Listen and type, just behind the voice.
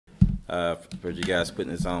for you guys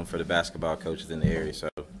putting this on for the basketball coaches in the area. So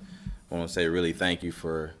I want to say really thank you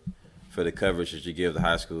for the coverage that you give the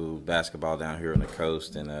high school basketball down here on the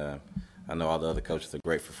coast, and I know all the other coaches are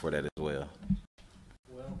grateful for that as well.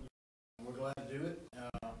 Well, we're glad to do it.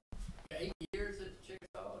 8 years at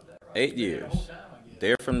Chickasaw, is that right? 8 years. The whole time, I guess.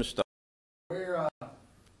 There from the start. Where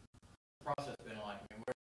process been like? I mean,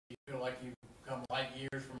 where do you feel like you've come light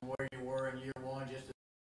years from where you were in year one, just as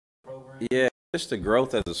a program? Yeah, just the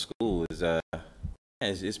growth as a school is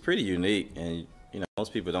it's pretty unique, and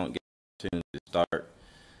most people don't get the opportunity to start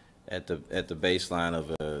at the baseline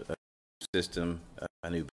of a system, a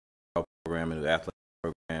new program, a new athletic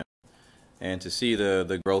program, and to see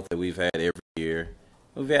the growth that we've had every year.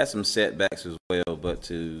 We've had some setbacks as well, but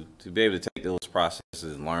to be able to take those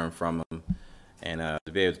processes and learn from them, and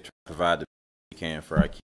to be able to provide the best we can for our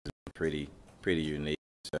kids is pretty unique.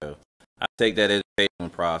 So I take that educational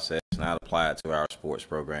process and I apply it to our sports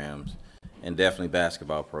programs, and definitely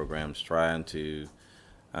basketball programs, trying to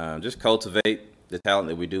just cultivate the talent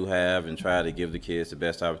that we do have and try to give the kids the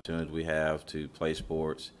best opportunities we have to play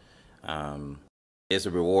sports. It's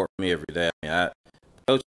a reward for me every day.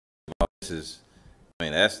 Coaching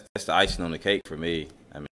that's the icing on the cake for me.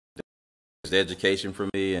 It's the education for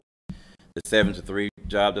me and the 7 to 3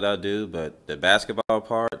 job that I do, but the basketball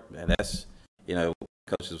part, and that's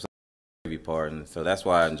coaches heavy part, and so that's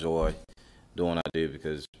why I enjoy doing what I do,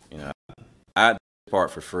 because I do this part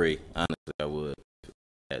for free. Honestly, I would.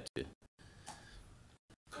 I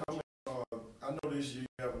know this year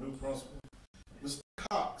you have a new principal. Mr.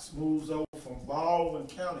 Cox moves over from Baldwin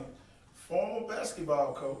County, former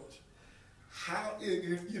basketball coach. How,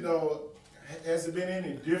 has it been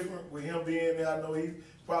any different with him being there? I know he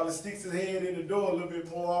probably sticks his head in the door a little bit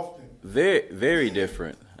more often. Very, very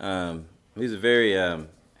different. He's a very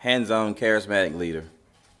hands-on, charismatic leader.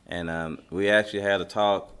 And we actually had a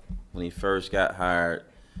talk when he first got hired,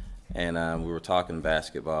 and we were talking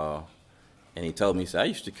basketball. And he told me, he said, I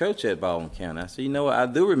used to coach at Baldwin County. I said, I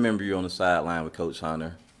do remember you on the sideline with Coach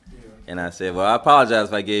Hunter. And I said, well, I apologize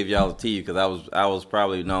if I gave y'all a T, because I was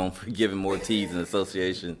probably known for giving more T's in the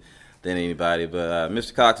association than anybody. But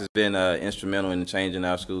Mr. Cox has been instrumental in changing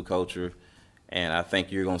our school culture, and I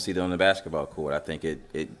think you're going to see that on the basketball court. I think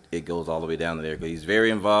it goes all the way down to there. But he's very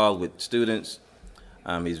involved with students.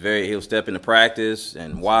 He'll step into practice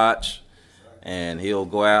and watch, and he'll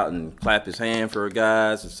go out and clap his hand for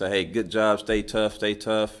guys and say, hey, good job, stay tough, stay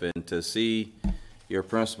tough. And to see your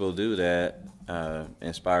principal do that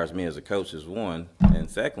inspires me as a coach, is one. And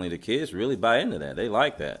secondly, the kids really buy into that. They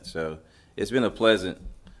like that. So it's been a pleasant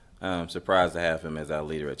surprise to have him as our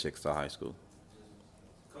leader at Chickasaw High School.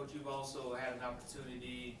 Coach, you've also had an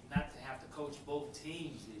opportunity not to have to coach both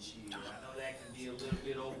teams this year. I know that can be a little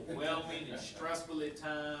bit overwhelming and stressful at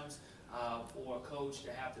times for a coach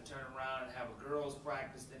to have to turn around and have a girls'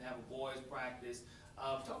 practice, then have a boys' practice.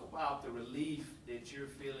 Talk about the relief that you're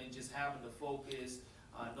feeling, just having to focus,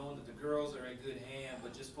 knowing that the girls are in good hands,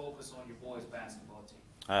 but just focus on your boys' basketball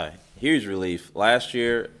team. Huge relief. Last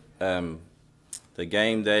year, the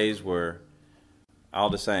game days were all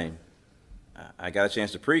the same. I got a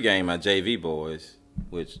chance to pregame my JV boys,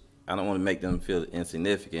 which I don't want to make them feel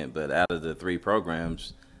insignificant, but out of the 3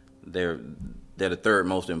 programs, they're the third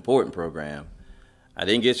most important program. I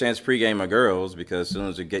didn't get a chance to pregame my girls, because as soon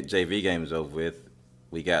as the JV game was over with,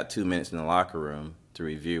 we got 2 minutes in the locker room to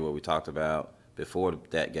review what we talked about before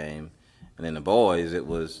that game. And then the boys, it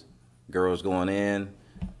was girls going in,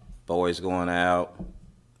 boys going out,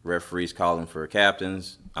 referees calling for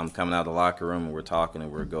captains. I'm coming out of the locker room, and we're talking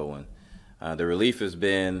and we're going. The relief has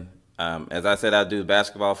been, as I said, I do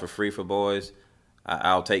basketball for free for boys.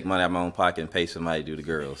 I'll take money out of my own pocket and pay somebody to do the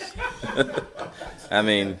girls.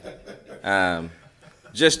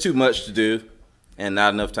 Just too much to do, and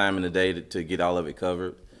not enough time in the day to get all of it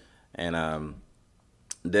covered. And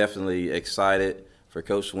definitely excited for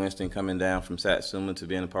Coach Winston coming down from Satsuma to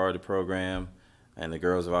being a part of the program, and the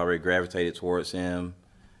girls have already gravitated towards him,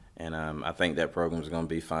 and I think that program is going to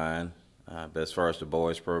be fine. But as far as the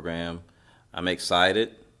boys program, I'm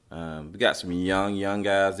excited. We got some young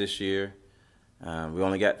guys this year. We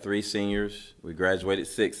only got 3 seniors. We graduated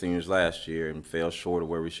 6 seniors last year and fell short of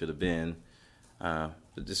where we should have been.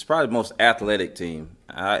 But this is probably the most athletic team.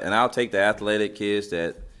 And I'll take the athletic kids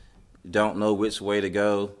that don't know which way to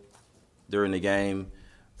go during the game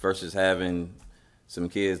versus having some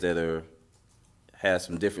kids that have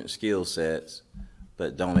some different skill sets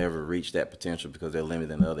but don't ever reach that potential because they're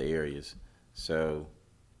limited in other areas. So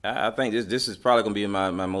I think this is probably going to be my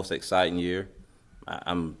most exciting year.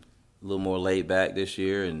 I'm a little more laid back this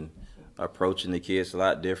year and approaching the kids a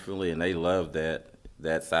lot differently, and they love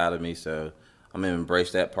that side of me. So I'm gonna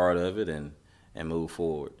embrace that part of it and move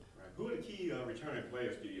forward. Right. Who are the key returning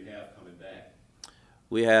players do you have coming back?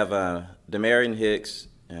 We have Demarion Hicks,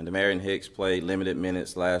 and Demarion Hicks played limited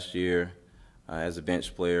minutes last year as a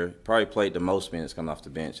bench player. Probably played the most minutes coming off the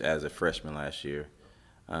bench as a freshman last year.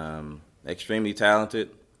 Extremely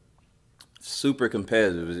talented, super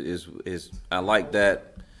competitive. I like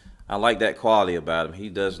that. I like that quality about him. He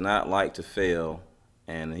does not like to fail,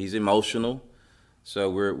 and he's emotional. So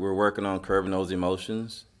we're working on curbing those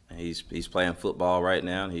emotions. He's playing football right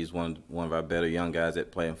now. He's one of our better young guys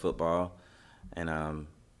at playing football, and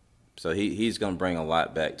so he's gonna bring a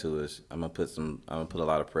lot back to us. I'm gonna put a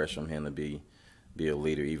lot of pressure on him to be a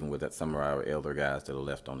leader, even with some of our elder guys that are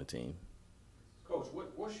left on the team. Coach,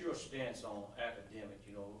 what's your stance on academics?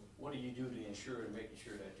 You know, what do you do to ensure and making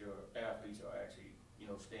sure that your athletes are actually, you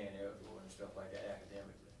know, staying eligible and stuff like that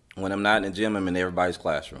academically? When I'm not in the gym, I'm in everybody's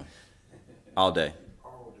classroom all day,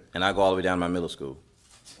 and I go all the way down to my middle school.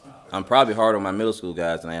 Wow. I'm probably harder on my middle school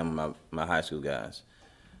guys than I am on my high school guys.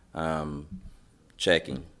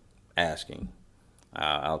 Checking, asking.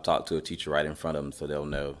 I'll talk to a teacher right in front of them so they'll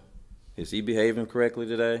know. Is he behaving correctly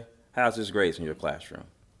today? How's his grades in your classroom?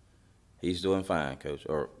 He's doing fine, Coach.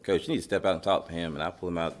 Or, Coach, you need to step out and talk to him, and I'll pull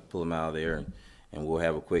him out of there, and we'll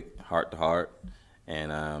have a quick heart-to-heart.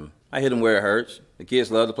 And I hit him where it hurts. The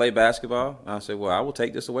kids love to play basketball. And I said, well, I will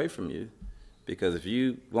take this away from you, because if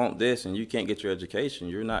you want this and you can't get your education,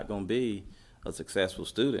 you're not going to be a successful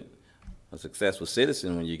student, a successful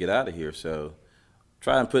citizen when you get out of here. So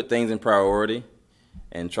try and put things in priority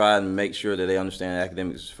and try and make sure that they understand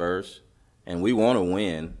academics first. And we want to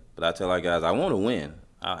win, but I tell our guys, I want to win.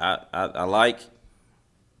 I like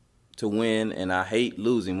to win, and I hate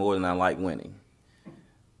losing more than I like winning.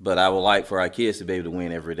 But I would like for our kids to be able to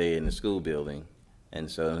win every day in the school building.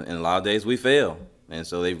 And so in a lot of days we fail. And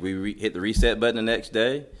so we hit the reset button the next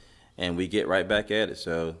day, and we get right back at it.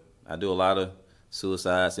 So I do a lot of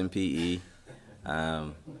suicides in PE.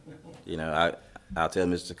 You know, I'll tell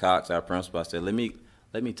Mr. Cox, our principal, I said, let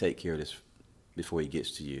me take care of this before he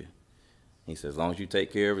gets to you. He says, as long as you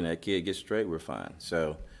take care of it and that kid gets straight, we're fine.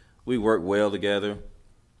 So we work well together,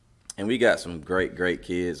 and we got some great, great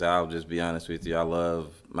kids. I'll just be honest with you. I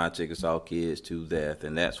love my Chickasaw kids to death,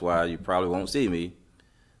 and that's why you probably won't see me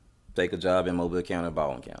take a job in Mobile County or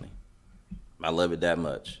Baldwin County. I love it that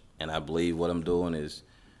much, and I believe what I'm doing is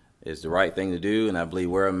the right thing to do, and I believe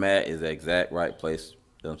where I'm at is the exact right place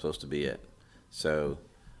that I'm supposed to be at. So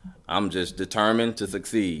I'm just determined to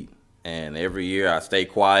succeed. And every year I stay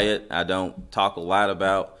quiet. I don't talk a lot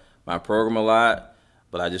about my program a lot,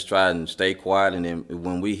 but I just try and stay quiet. And then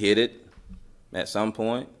when we hit it at some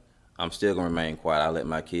point, I'm still going to remain quiet. I let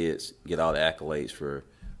my kids get all the accolades for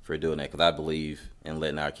doing that, because I believe in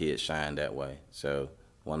letting our kids shine that way. So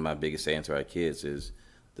one of my biggest sayings to our kids is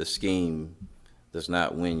the scheme does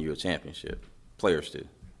not win you a championship. Players do.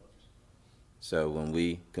 So when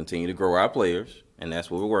we continue to grow our players, and that's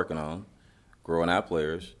what we're working on, growing our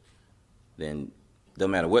players, then no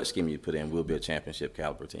matter what scheme you put in, we'll be a championship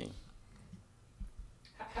caliber team.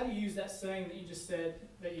 How do you use that saying that you just said,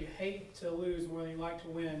 that you hate to lose more than you like to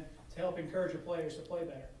win, to help encourage your players to play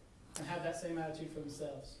better and have that same attitude for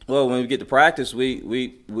themselves? Well, when we get to practice, we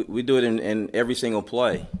do it in every single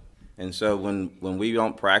play. And so when we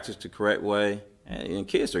don't practice the correct way, and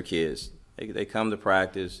kids are kids, they come to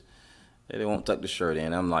practice, they won't tuck the shirt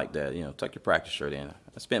in. I'm like that, you know, tuck your practice shirt in.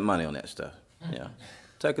 I spent money on that stuff, you know.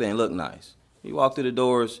 Tuck it in, look nice. You walk through the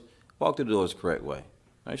doors the correct way.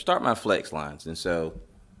 I start my flex lines, and so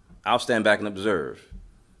I'll stand back and observe.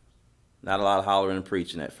 Not a lot of hollering and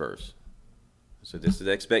preaching at first. So this is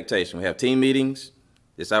the expectation. We have team meetings.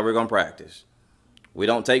 This is how we're going to practice. We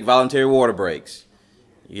don't take voluntary water breaks.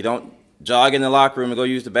 You don't jog in the locker room and go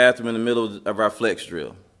use the bathroom in the middle of our flex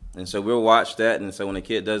drill. And so we'll watch that, and so when a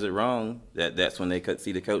kid does it wrong, that's when they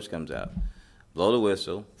see the coach comes out. Blow the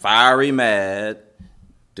whistle, fiery mad,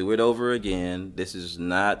 do it over again. This is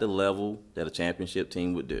not the level that a championship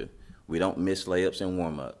team would do. We don't miss layups and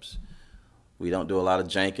warm-ups. We don't do a lot of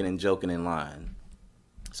janking and joking in line.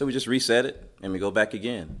 So we just reset it, and we go back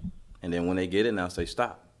again. And then when they get it, and I'll say,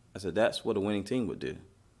 stop. I said, that's what a winning team would do.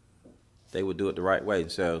 They would do it the right way.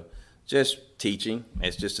 So just teaching,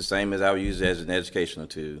 it's just the same as I would use it as an educational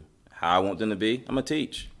tool. How I want them to be, I'm going to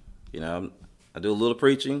teach. You know, I do a little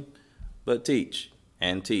preaching, but teach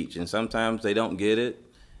and teach. And sometimes they don't get it.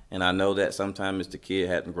 And I know that sometimes the kid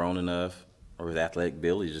hadn't grown enough, or his athletic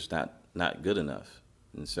ability is just not good enough.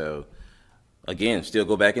 And so, again, still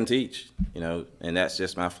go back and teach, you know, and that's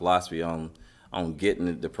just my philosophy on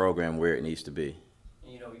getting the program where it needs to be.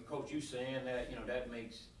 And, you know, Coach, you saying that, you know, that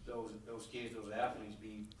makes those kids, those athletes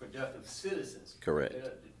be productive citizens. Correct.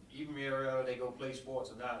 even whether they go play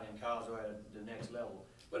sports or not, and college or at the next level.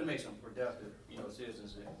 But it makes them productive,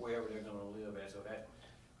 citizens wherever they're going to live at. So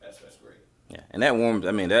that's great. Yeah, and that warms.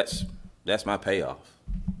 I mean, that's my payoff.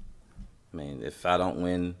 I mean, if I don't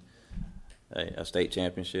win a state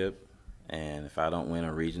championship, and if I don't win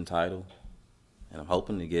a region title, and I'm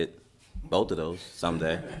hoping to get both of those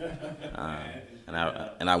someday, and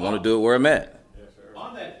I want to do it where I'm at. Yes, sir.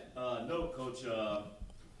 On that note, Coach,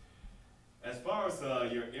 as far as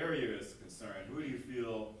your area is concerned, who do you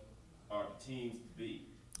feel are the teams to beat?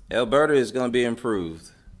 Alberta is going to be improved.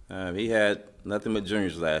 He had nothing but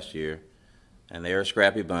juniors last year, and they're a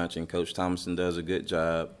scrappy bunch, and Coach Thomason does a good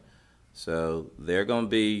job. So they're going to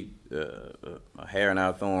be a hair in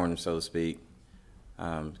our thorn, so to speak,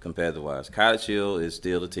 competitive-wise. Cottage Hill is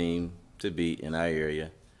still the team to beat in our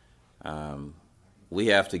area. We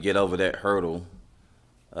have to get over that hurdle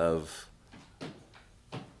of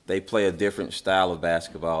they play a different style of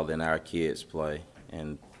basketball than our kids play,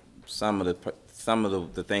 and some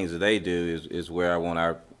of the things that they do is where I want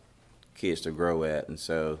our kids to grow at. And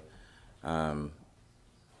so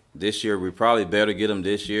this year we probably better get them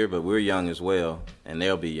this year, but we're young as well, and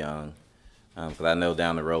they'll be young because I know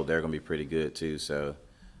down the road they're going to be pretty good too. So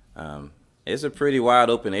it's a pretty wide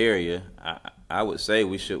open area. I would say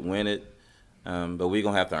we should win it, but we're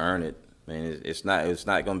going to have to earn it. I mean, it's not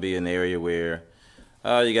going to be an area where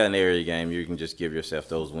you got an area game, you can just give yourself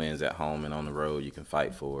those wins at home, and on the road you can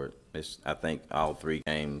fight for it. I think all three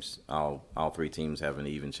games, all three teams have an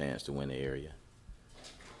even chance to win the area.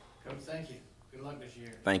 Coach, thank you. Good luck this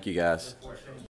year. Thank you, guys. Look forward to seeing you.